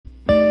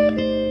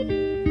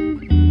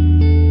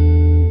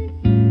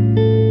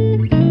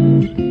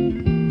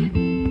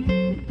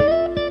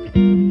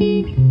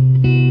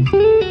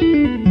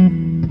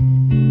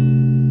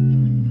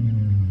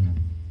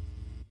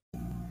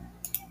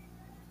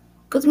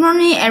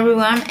morning,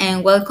 everyone,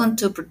 and welcome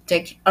to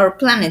Protect Our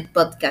Planet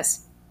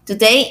podcast.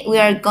 Today, we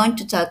are going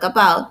to talk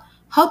about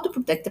how to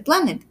protect the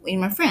planet with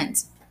my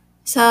friends.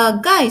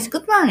 So, guys,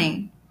 good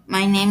morning.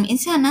 My name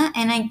is Anna,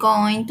 and I'm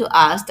going to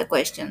ask the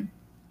question.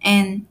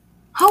 And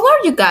how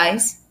are you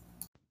guys?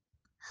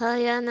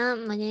 Hi Anna,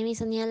 my name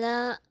is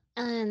Daniela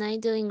and I'm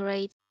doing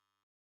great.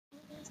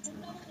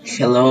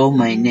 Hello,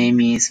 my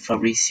name is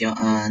Fabricio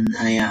and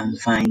I am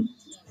fine.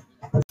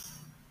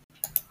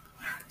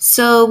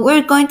 So,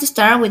 we're going to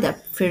start with the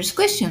first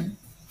question.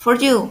 For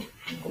you,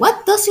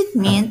 what does it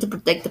mean to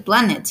protect the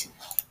planet?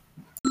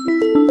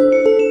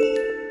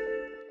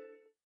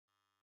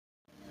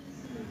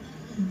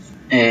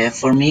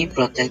 For me,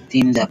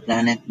 protecting the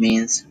planet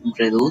means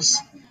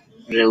reuse,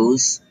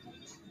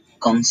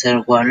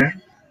 conserve water,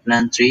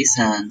 plant trees,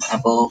 and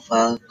above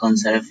all,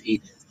 conserve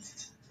it.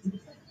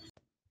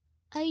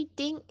 I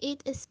think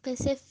it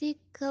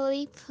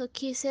specifically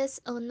focuses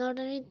on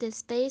ordering the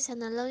space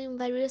and allowing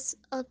various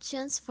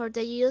options for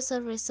the use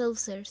of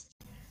resources.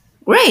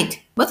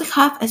 Great, but I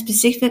have a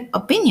specific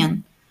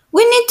opinion.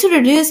 We need to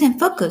reduce and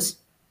focus.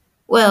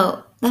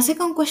 Well, the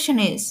second question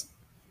is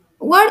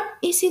why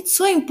is it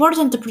so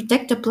important to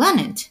protect the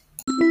planet?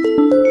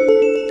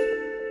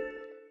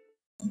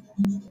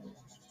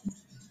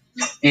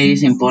 It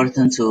is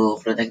important to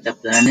protect the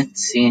planet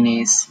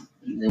since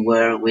it's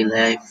where we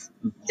live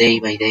day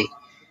by day.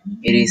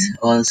 It is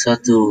also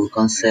to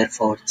conserve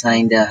our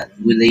time that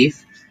we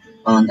live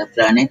on the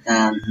planet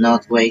and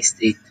not waste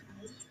it.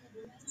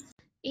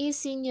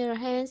 It's in your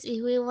hands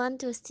if we want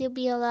to still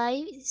be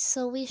alive,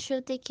 so we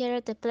should take care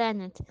of the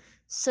planet,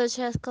 such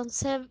as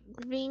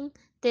conserving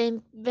the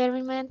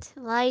environment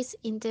lies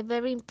in the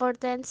very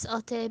importance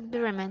of the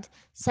environment,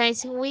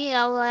 since we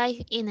all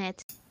live in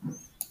it.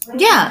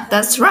 Yeah,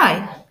 that's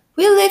right.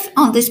 We live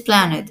on this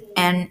planet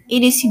and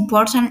it is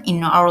important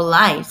in our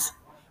lives.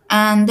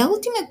 And the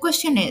ultimate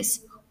question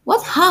is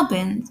what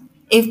happens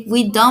if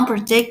we don't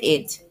protect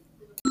it?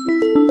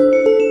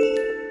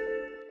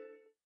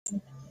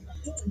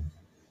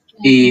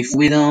 If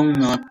we do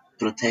not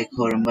protect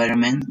our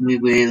environment, we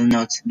will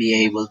not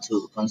be able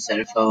to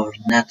conserve our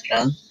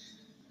natural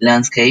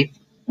landscape,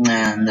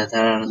 and that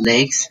are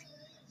lakes,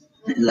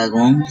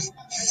 lagoons,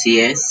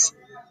 seas,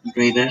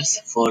 rivers,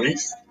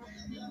 forests,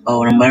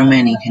 our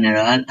environment in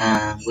general,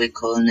 and we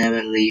could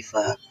never leave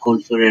a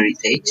cultural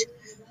heritage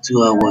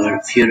to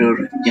our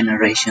future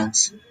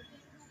generations.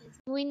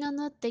 We do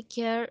not take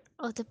care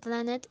of the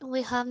planet,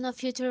 we have no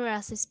future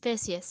as a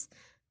species.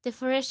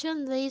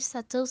 Deforestation leaves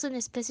a thousand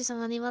species of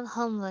animals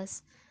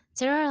homeless.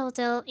 There are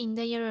hotels in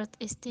danger of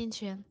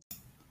extinction.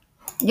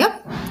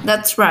 Yep,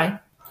 that's right.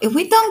 If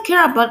we don't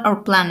care about our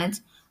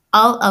planet,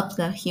 all of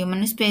the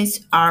human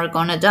species are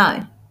gonna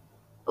die.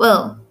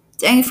 Well,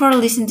 thank you for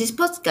listening to this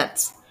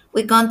podcast.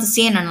 We're going to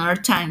see you in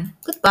another time.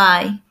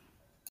 Goodbye.